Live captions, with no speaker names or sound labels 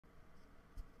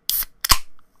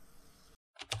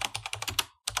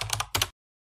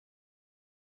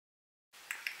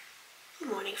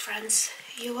morning, friends.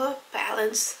 You are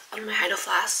balanced on my hydro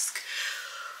flask.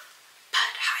 But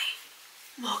hi,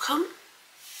 welcome.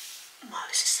 Wow,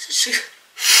 this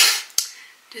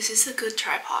is a good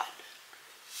tripod.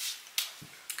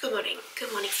 Good morning,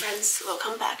 friends.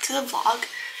 Welcome back to the vlog.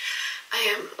 I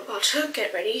am about to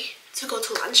get ready to go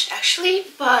to lunch actually,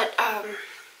 but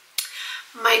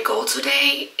my goal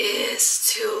today is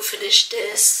to finish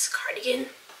this cardigan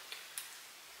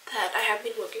that I have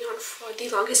been working on for the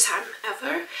longest time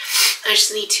ever. I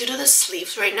just need to do the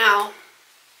sleeves right now.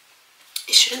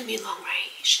 It shouldn't be long,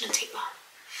 right? It shouldn't take long.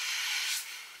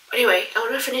 But anyway, I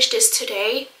want to finish this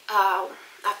today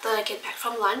after I get back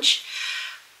from lunch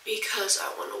because I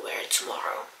want to wear it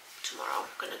tomorrow. Tomorrow I'm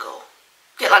gonna go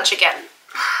get lunch again.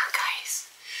 Guys,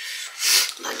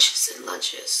 lunches and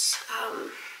lunches.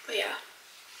 But yeah,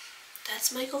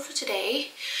 that's my goal for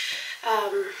today.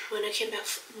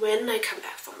 When I come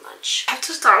back from lunch, I have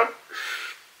to start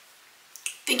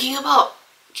thinking about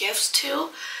gifts too.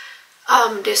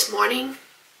 This morning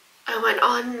I went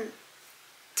on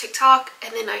TikTok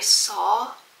and then I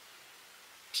saw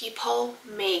people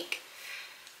make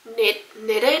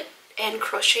knitted and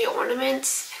crochet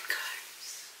ornaments, and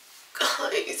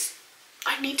guys,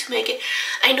 I need to make it.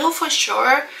 I know for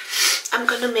sure I'm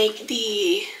gonna make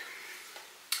the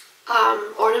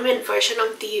ornament version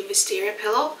of the wisteria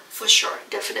pillow for sure.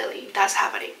 Definitely, that's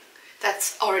happening.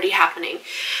 That's already happening.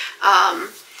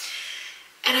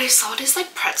 And I saw this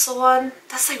like pretzel one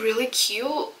that's like really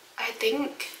cute, I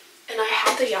think, and I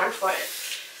have the yarn for it.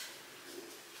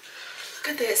 Look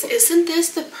at this. Isn't this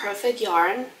the perfect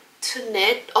yarn to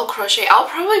knit or crochet? I'll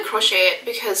probably crochet it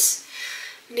because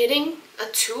knitting a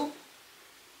tube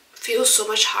feels so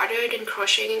much harder than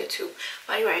crocheting a tube.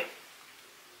 But anyway,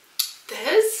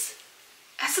 this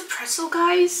as a pretzel,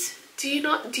 guys. Do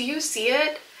you see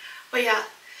it? But yeah,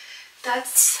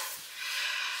 that's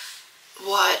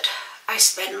what I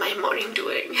spend my morning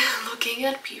doing. Looking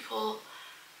at people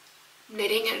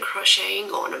knitting and crocheting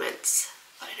ornaments.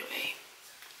 But anyway,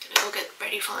 gonna go get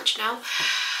ready for lunch now.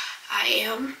 I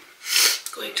am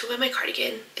going to wear my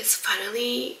cardigan. It's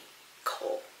finally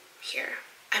cold here.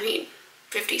 I mean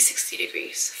 50-60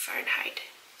 degrees Fahrenheit.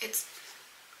 It's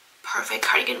perfect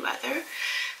cardigan weather,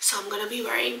 so I'm gonna be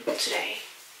wearing today.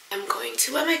 I'm going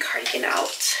to wear my cardigan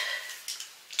out.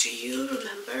 Do you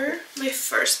remember my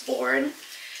firstborn,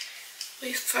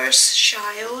 my first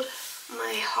child,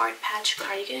 my heart patch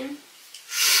cardigan?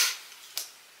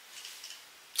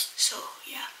 So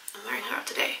yeah, I'm wearing her out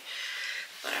today,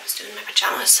 but I was doing my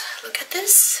pajamas. Look at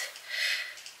this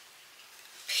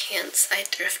pants I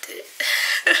thrifted.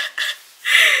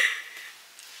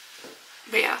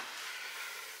 But yeah,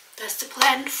 that's the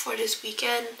plan for this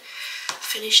weekend.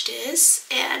 Finish this,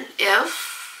 and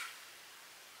if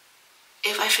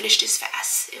I finish this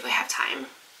fast, if I have time,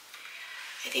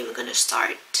 I think I'm gonna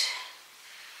start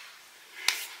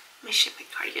my champagne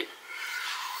cardigan.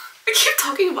 I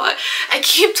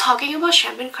keep talking about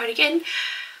champagne cardigan,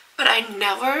 but I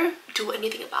never do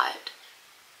anything about it.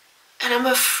 And I'm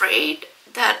afraid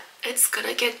that it's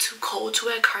gonna get too cold to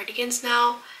wear cardigans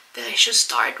now, that I should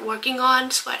start working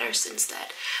on sweaters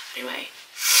instead. But anyway,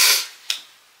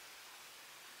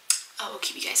 I will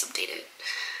keep you guys updated.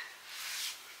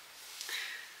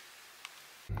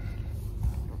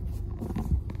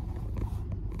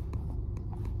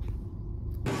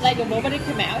 Like the moment it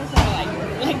came out, it's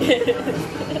like this.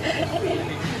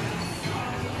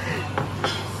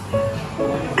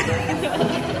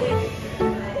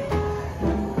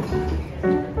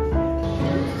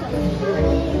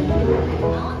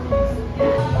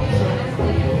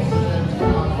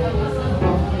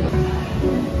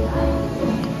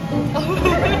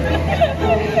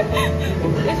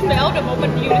 It smelled the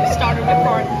moment you started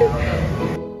recording.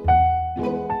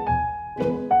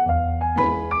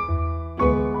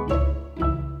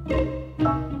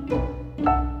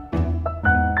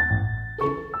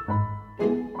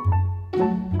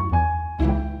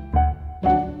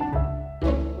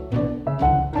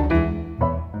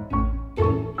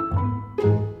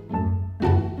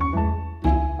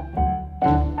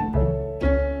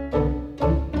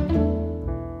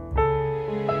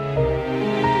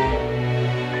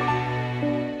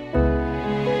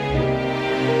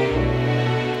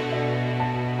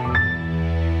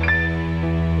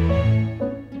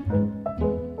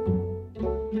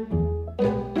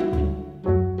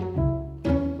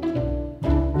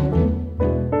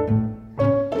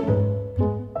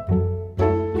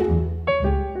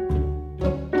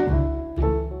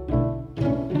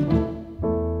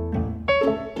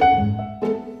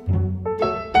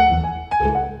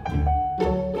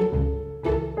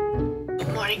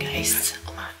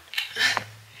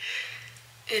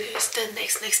 the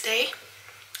next day.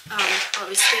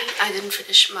 Obviously I didn't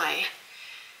finish my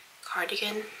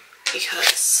cardigan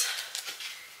because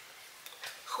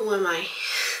who am I?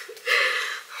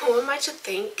 Who am I to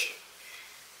think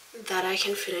that I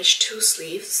can finish 2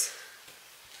 sleeves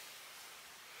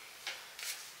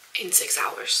in 6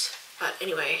 hours? But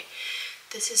anyway,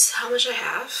 this is how much I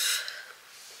have.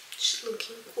 She's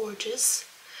looking gorgeous.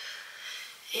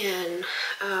 And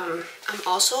I'm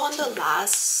also on the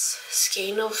last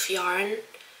skein of yarn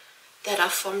that I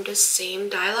formed the same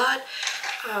dye lot.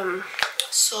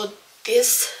 So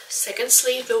this second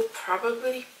sleeve will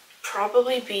probably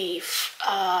be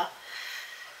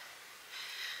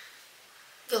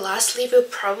the last sleeve will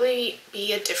probably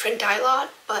be a different dye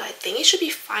lot, but I think it should be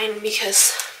fine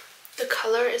because the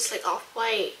color is like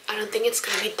off-white. I don't think it's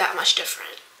gonna be that much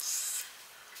different.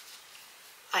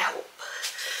 I hope.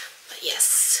 But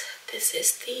yes, this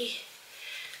is the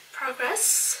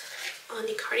progress on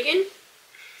the cardigan.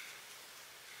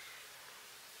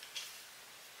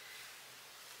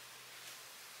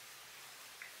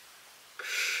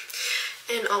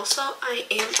 And also I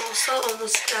am also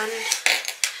almost done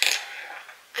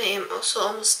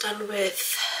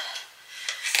with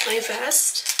my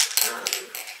vest.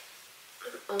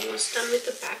 I'm almost done with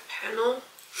the back panel.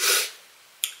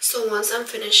 So once I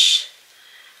finish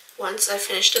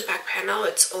the back panel,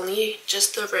 it's only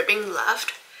just the ribbing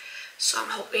left. So I'm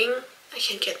hoping I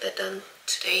can get that done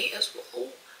today as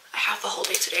well. I have the whole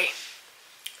day today,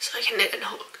 so I can knit and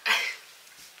hold.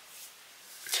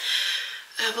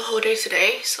 I have a whole day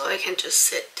today, so I can just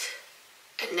sit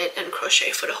and knit and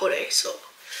crochet for the whole day. So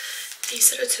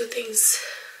these are the two things.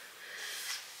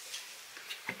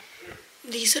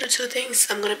 These are the two things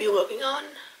I'm gonna be working on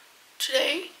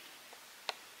today,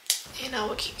 and I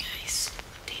will keep you guys updated.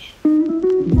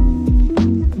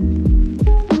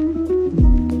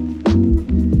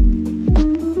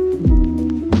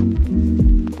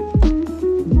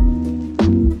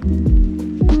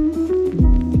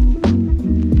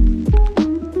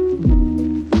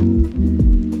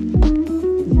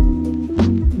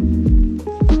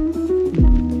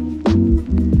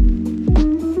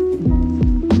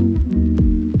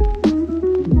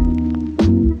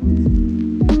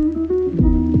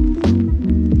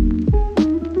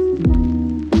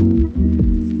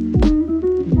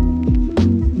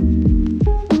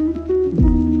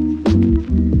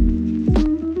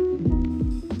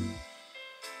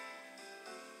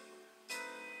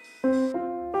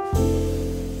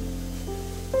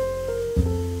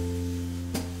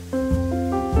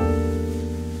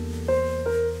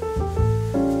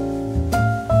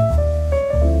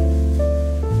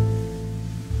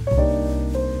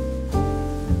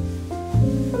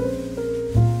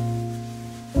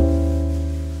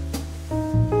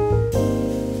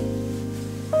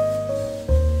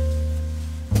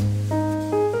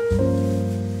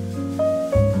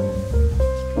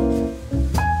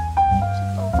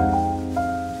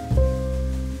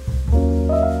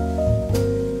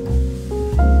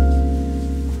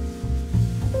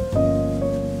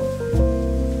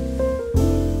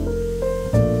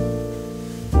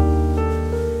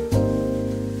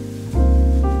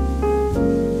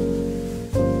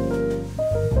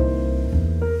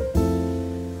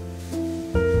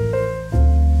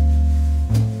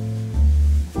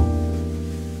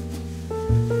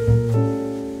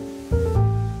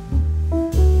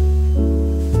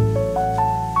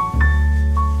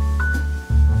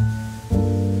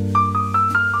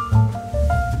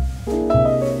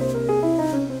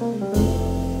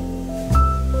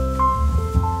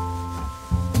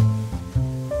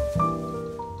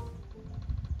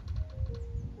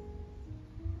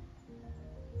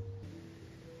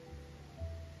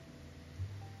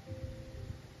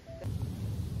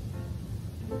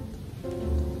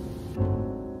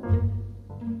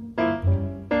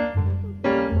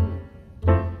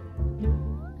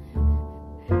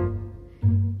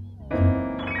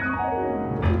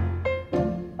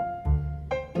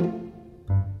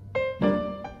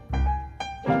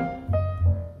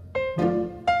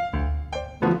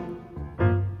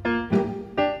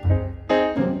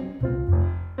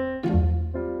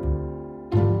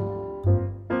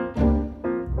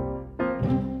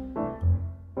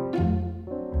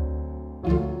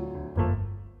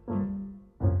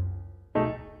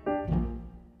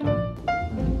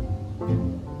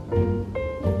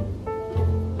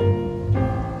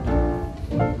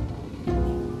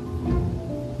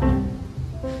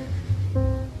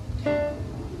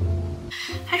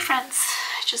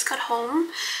 Just got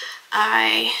home.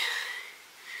 I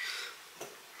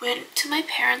went to my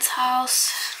parents'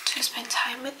 house to spend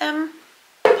time with them,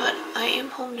 but I am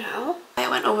home now. I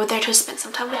went over there to spend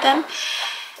some time with them,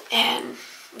 and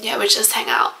yeah, we just hang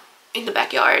out in the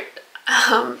backyard.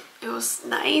 It was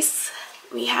nice.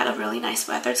 We had a really nice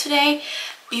weather today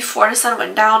before the sun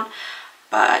went down,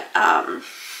 but I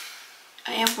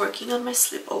am working on my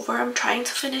sleepover. I'm trying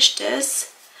to finish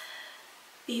this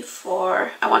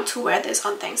before I want to wear this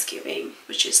on Thanksgiving,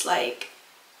 which is like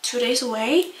 2 days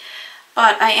away.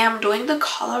 But I am doing the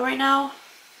collar right now,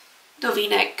 the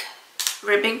v-neck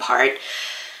ribbing part,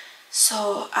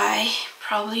 so I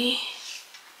probably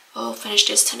will finish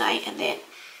this tonight and then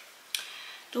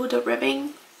do the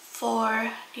ribbing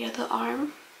for the other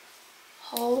arm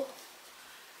hole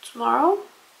tomorrow.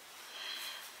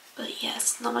 But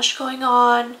yes, not much going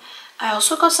on. I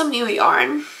also got some new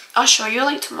yarn. I'll show you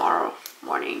like tomorrow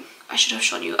morning. I should have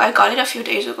shown you. I got it a few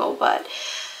days ago, but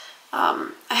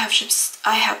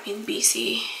I have been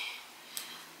busy.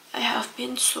 I have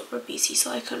been super busy,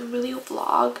 so I couldn't really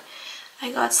vlog.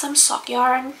 I got some sock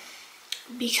yarn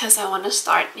because I want to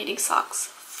start knitting socks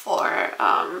for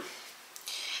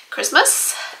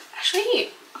Christmas. Actually,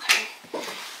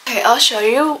 okay, I'll show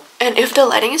you, and if the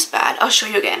lighting is bad, I'll show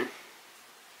you again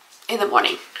in the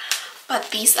morning.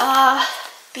 But these are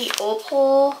the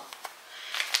opal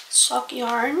sock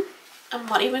yarn. I'm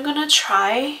not even gonna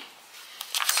try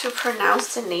to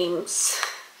pronounce the names.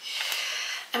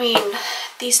 I mean,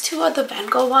 these two are the Van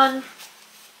Gogh one,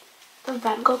 the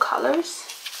Van Gogh colors,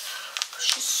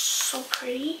 which is so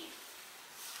pretty.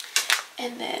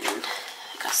 And then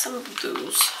I got some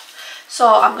blues.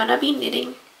 So I'm gonna be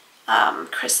knitting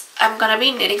I'm gonna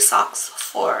be knitting socks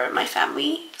for my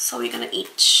family, so we're gonna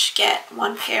each get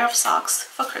 1 pair of socks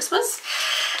for Christmas,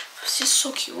 which is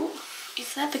so cute.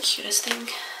 Isn't that the cutest thing?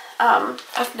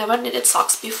 I've never knitted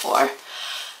socks before,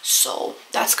 so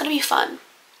that's gonna be fun.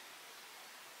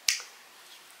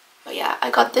 But yeah, I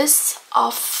got this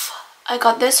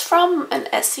from an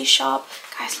Etsy shop.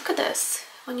 Guys, look at this.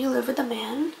 When you live with a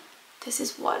man, this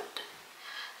is what.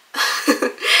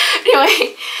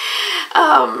 Anyway,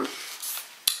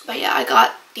 but yeah, I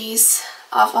got these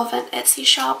off of an Etsy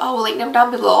shop. I will link them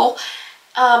down below.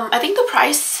 I think the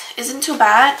price isn't too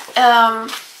bad.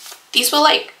 These were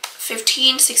like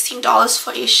 $15–16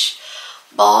 for each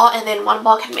ball, and then 1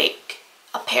 ball can make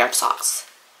a pair of socks.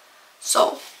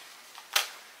 So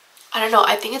I don't know,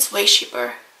 I think it's way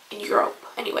cheaper in Europe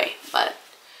anyway, but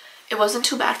it wasn't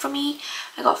too bad for me.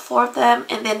 I got 4 of them,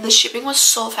 and then the shipping was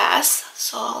so fast,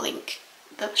 so I'll link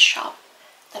the shop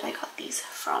that I got these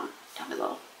from down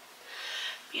below.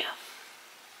 Yeah,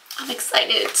 I'm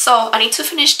excited. So I need to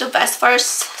finish the vest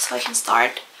first so I can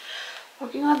start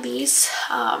working on these.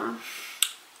 I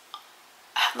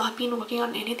have not been working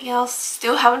on anything else.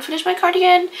 Still haven't finished my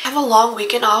cardigan. I have a long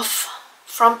weekend off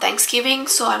from Thanksgiving,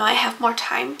 so I might have more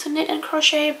time to knit and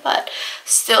crochet, but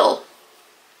still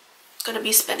gonna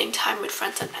be spending time with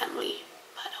friends and family.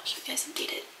 But I'll keep you guys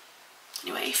updated.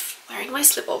 Anyway, wearing my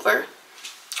sleepover.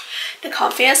 The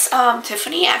comfiest.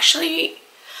 Tiffany actually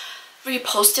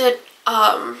reposted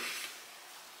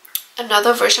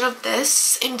another version of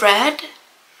this in red.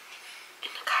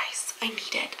 And guys, I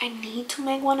need it. I need to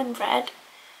make one in red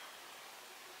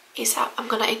ASAP. I'm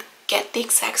gonna get the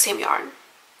exact same yarn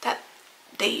that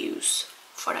they use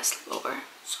for that sleepover.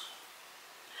 So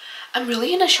I'm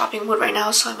really in a shopping mood right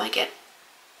now, so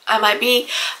I might be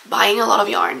buying a lot of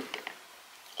yarn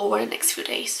over the next few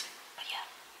days. But yeah,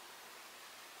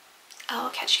 I'll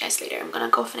catch you guys later. I'm gonna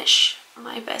go finish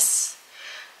my vest,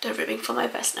 the ribbing for my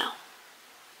vest now.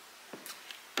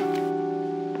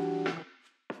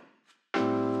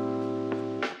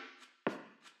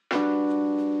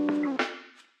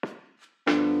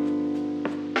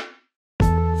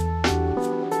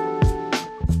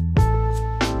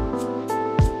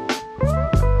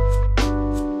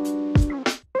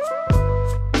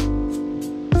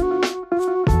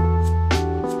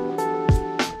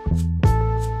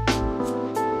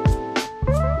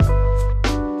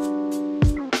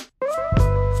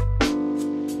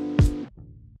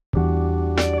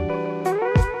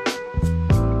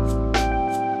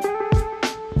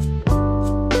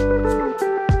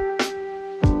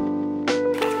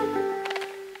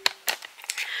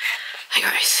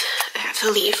 To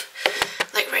leave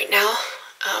like right now.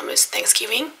 It's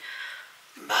Thanksgiving,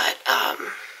 but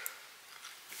I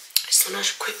just want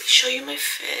to quickly show you my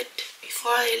fit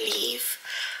before I leave.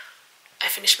 I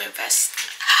finished my vest.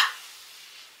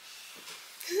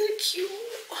 Isn't it cute?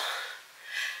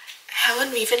 I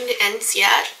haven't weaved the ends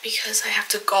yet because I have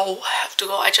to go.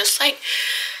 I just like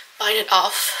bind it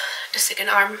off the second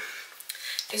arm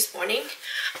this morning.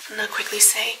 I'm gonna quickly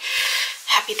say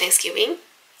happy Thanksgiving.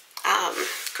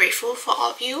 Grateful for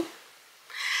all of you.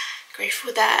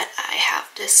 Grateful that I have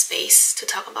this space to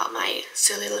talk about my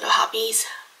silly little hobbies.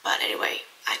 But anyway,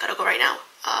 I gotta go right now.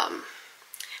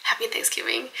 Happy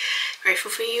Thanksgiving.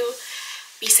 Grateful for you.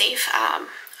 Be safe. I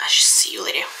should see you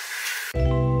later.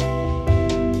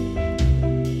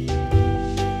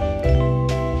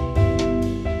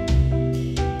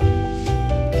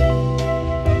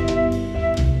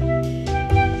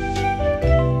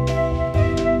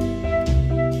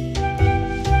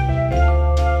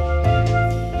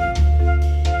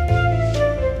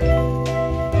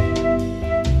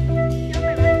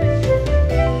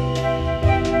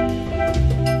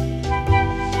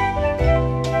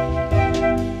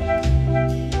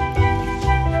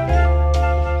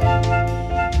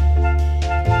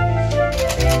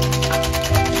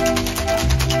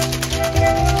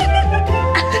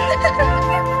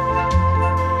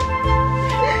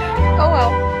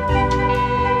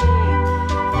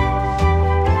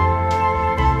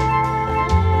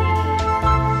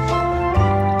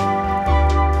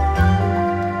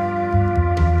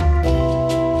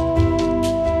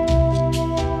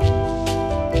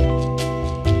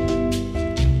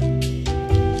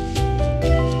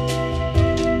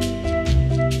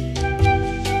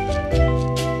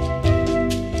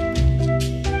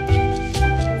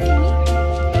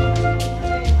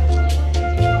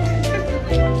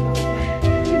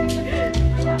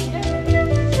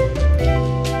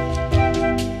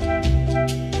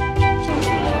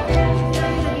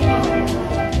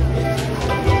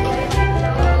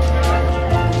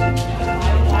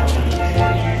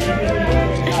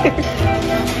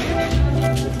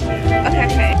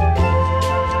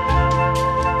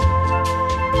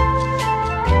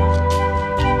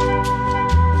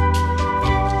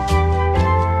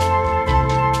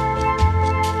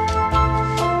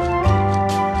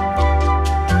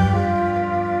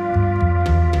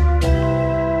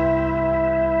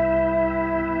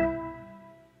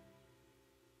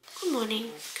 Good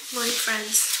morning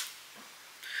friends.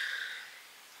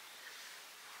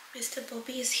 Mr.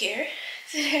 Bobby is here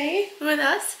today with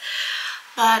us.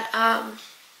 But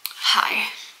hi.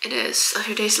 It is a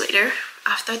few days later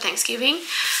after Thanksgiving.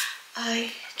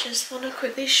 I just want to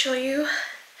quickly show you.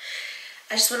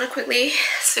 I just want to quickly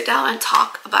sit down and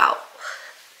talk about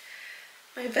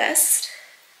my vest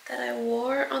that I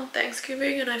wore on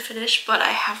Thanksgiving and I finished, but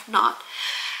I have not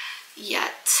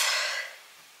yet.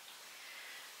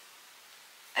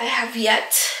 I have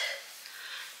yet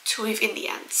to weave in the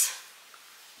ends.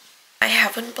 I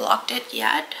haven't blocked it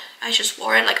yet. I just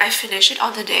wore it, like I finished it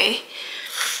on the day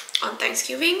on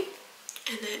Thanksgiving,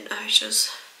 and then I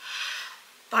just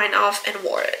bind off and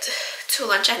wore it to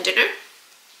lunch and dinner.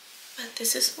 But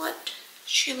this is what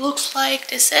she looks like.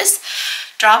 This is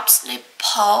Drops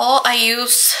Nepal. I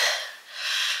use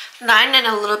 9 and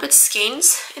a little bit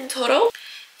skeins in total,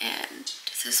 and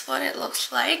this is what it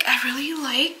looks like. I really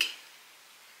like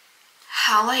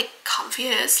how like comfy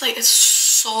it is. Like it's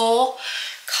so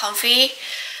comfy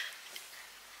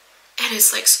and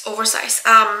it's like oversized.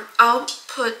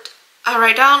 I'll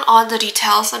write down all the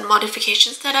details and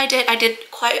modifications that I did. I did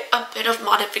quite a bit of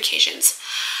modifications.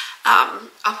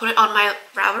 I'll put it on my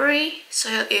Ravelry,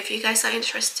 so if you guys are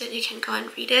interested you can go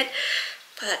and read it.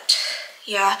 But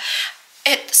yeah,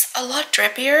 it's a lot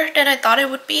drippier than I thought it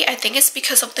would be. I think it's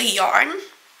because of the yarn,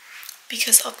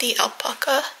 because of the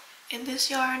alpaca in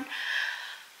this yarn.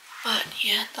 But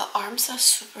yeah, the arms are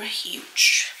super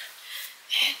huge,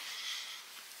 and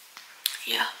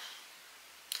yeah,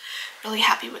 really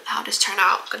happy with how this turned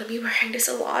out. I'm gonna be wearing this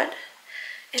a lot,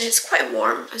 and it's quite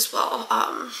warm as well.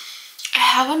 I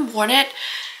haven't worn it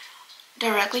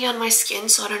directly on my skin,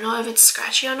 so I don't know if it's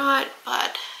scratchy or not,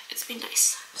 but it's been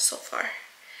nice so far.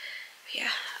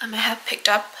 Yeah, I might have picked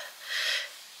up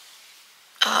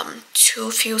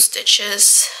too few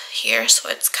stitches here, so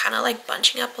it's kind of like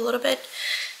bunching up a little bit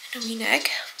in the v-neck,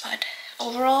 but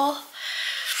overall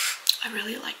I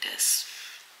really like this.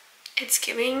 It's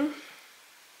giving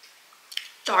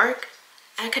dark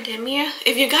academia.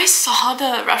 If you guys saw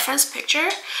the reference picture,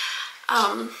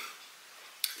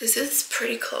 this is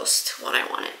pretty close to what I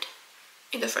wanted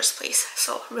in the first place,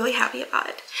 so I'm really happy about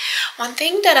it. One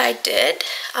thing that I did,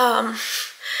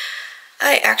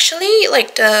 I actually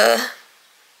like the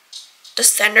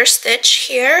center stitch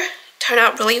here turned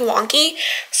out really wonky,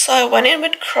 so I went in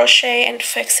with crochet and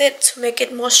fixed it to make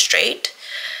it more straight.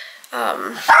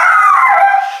 I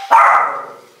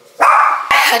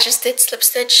just did slip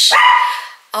stitch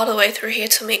all the way through here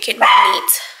to make it more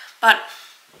neat, but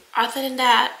other than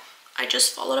that I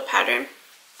just followed a pattern.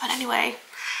 But anyway,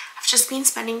 I've just been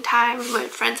spending time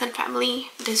with friends and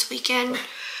family this weekend,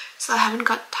 so I haven't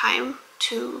got time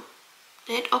to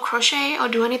knit or crochet or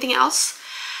do anything else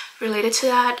related to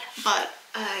that. But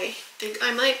I think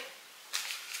I might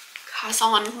cast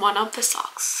on one of the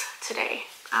socks today.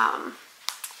 I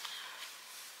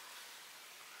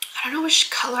don't know which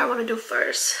color I want to do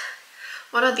first.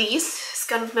 One of these is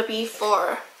gonna be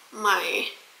for my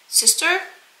sister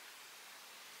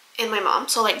and my mom.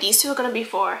 So like these two are gonna be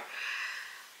for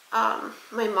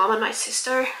my mom and my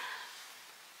sister.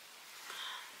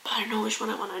 But I don't know which one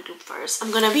I want to do first.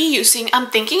 I'm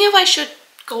thinking if I should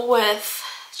go with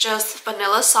just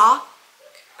vanilla sock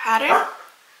pattern.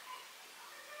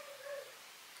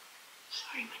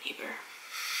 Sorry, my neighbor.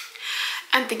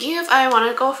 I'm thinking if I want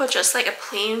to go for just like a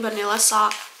plain vanilla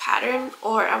sock pattern,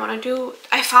 or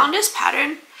I found this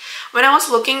pattern when I was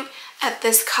looking at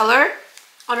this color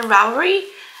on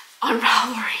Ravelry. I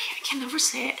can never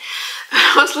say it.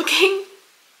 I was looking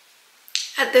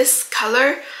at this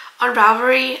color on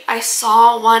Ravelry. I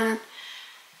saw one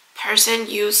person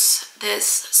use this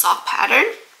sock pattern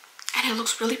and it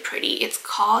looks really pretty. It's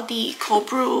called the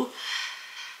Brew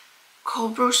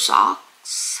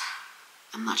socks.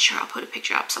 I'm not sure, I'll put a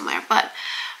picture up somewhere, but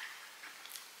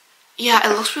yeah, it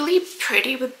looks really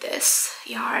pretty with this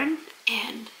yarn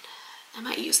and I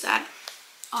might use that.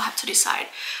 I'll have to decide,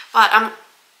 but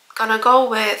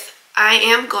I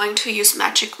am going to use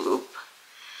magic loop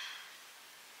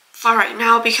for right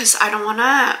now because I don't want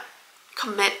to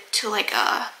commit to like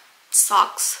a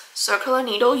socks circular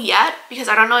needle yet, because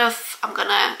I don't know if I'm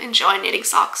gonna enjoy knitting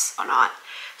socks or not.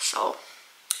 So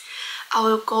I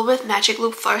will go with magic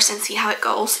loop first and see how it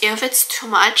goes. If it's too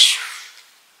much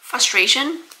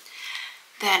frustration,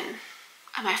 then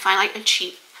I might find like a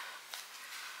cheap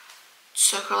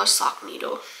circular sock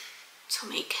needle to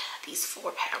make these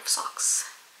 4 pair of socks.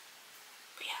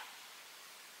 But yeah,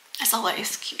 as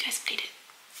always, keep you guys updated.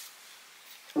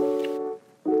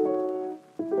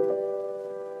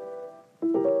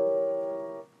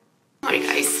 Alright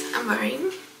guys, I'm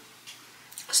wearing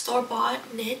a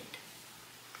store-bought knit,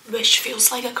 which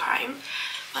feels like a crime,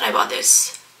 but I bought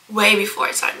this way before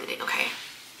I started knitting, okay?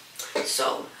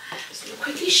 So, I'm just gonna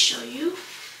quickly show you.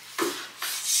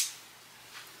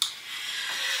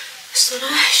 Just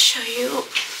wanna show you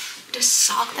the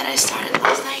sock that I started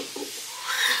last night. Ooh.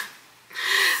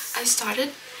 I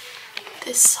started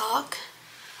this sock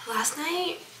last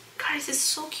night. Guys, it's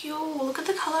so cute. Look at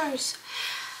the colors.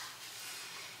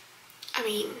 I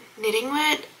mean, knitting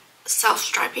with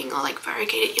self-striping or like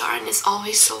variegated yarn is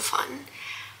always so fun.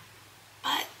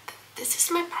 But this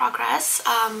is my progress.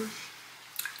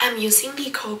 I'm using the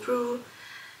Brew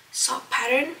sock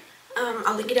pattern.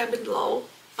 I'll link it down below.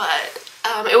 But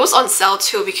it was on sale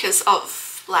too because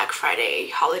of Black Friday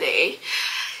holiday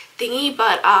thingy.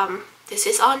 But this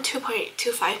is on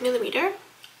 2.25mm.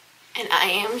 And I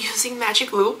am using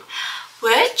magic loop,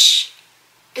 which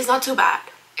is not too bad.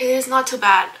 It is not too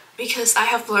bad because I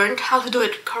have learned how to do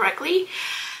it correctly.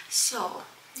 So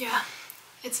yeah,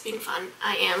 it's been fun.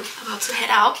 I am about to head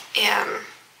out and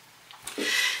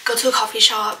go to a coffee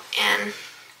shop and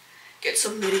get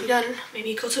some knitting done.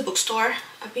 Maybe go to a bookstore.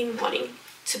 I've been wanting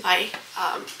to buy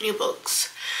new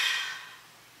books,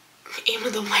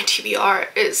 even though my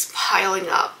TBR is piling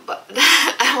up, but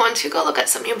I want to go look at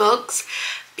some new books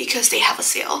because they have a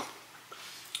sale.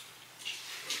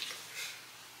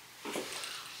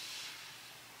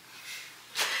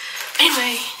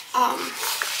 Anyway,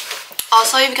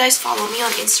 also if you guys follow me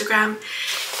on Instagram,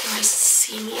 you might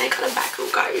see me. I got a back row,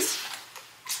 guys.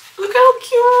 Look how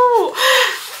cute!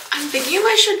 I'm thinking if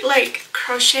I should like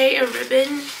crochet a ribbon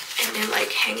and then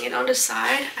like hang it on the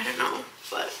side. I don't know,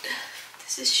 but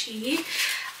this is she.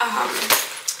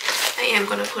 I am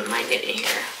gonna put my knit in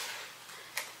here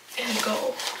and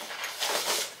go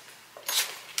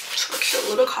to a cute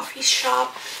little coffee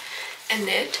shop and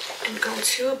knit and go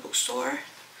to a bookstore.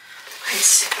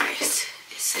 Guys,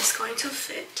 this is going to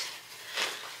fit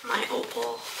my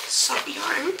opal sock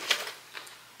yarn.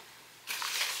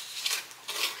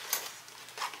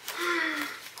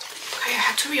 Okay, I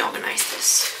have to reorganize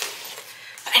this.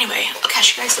 But anyway, I'll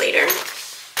catch you guys later.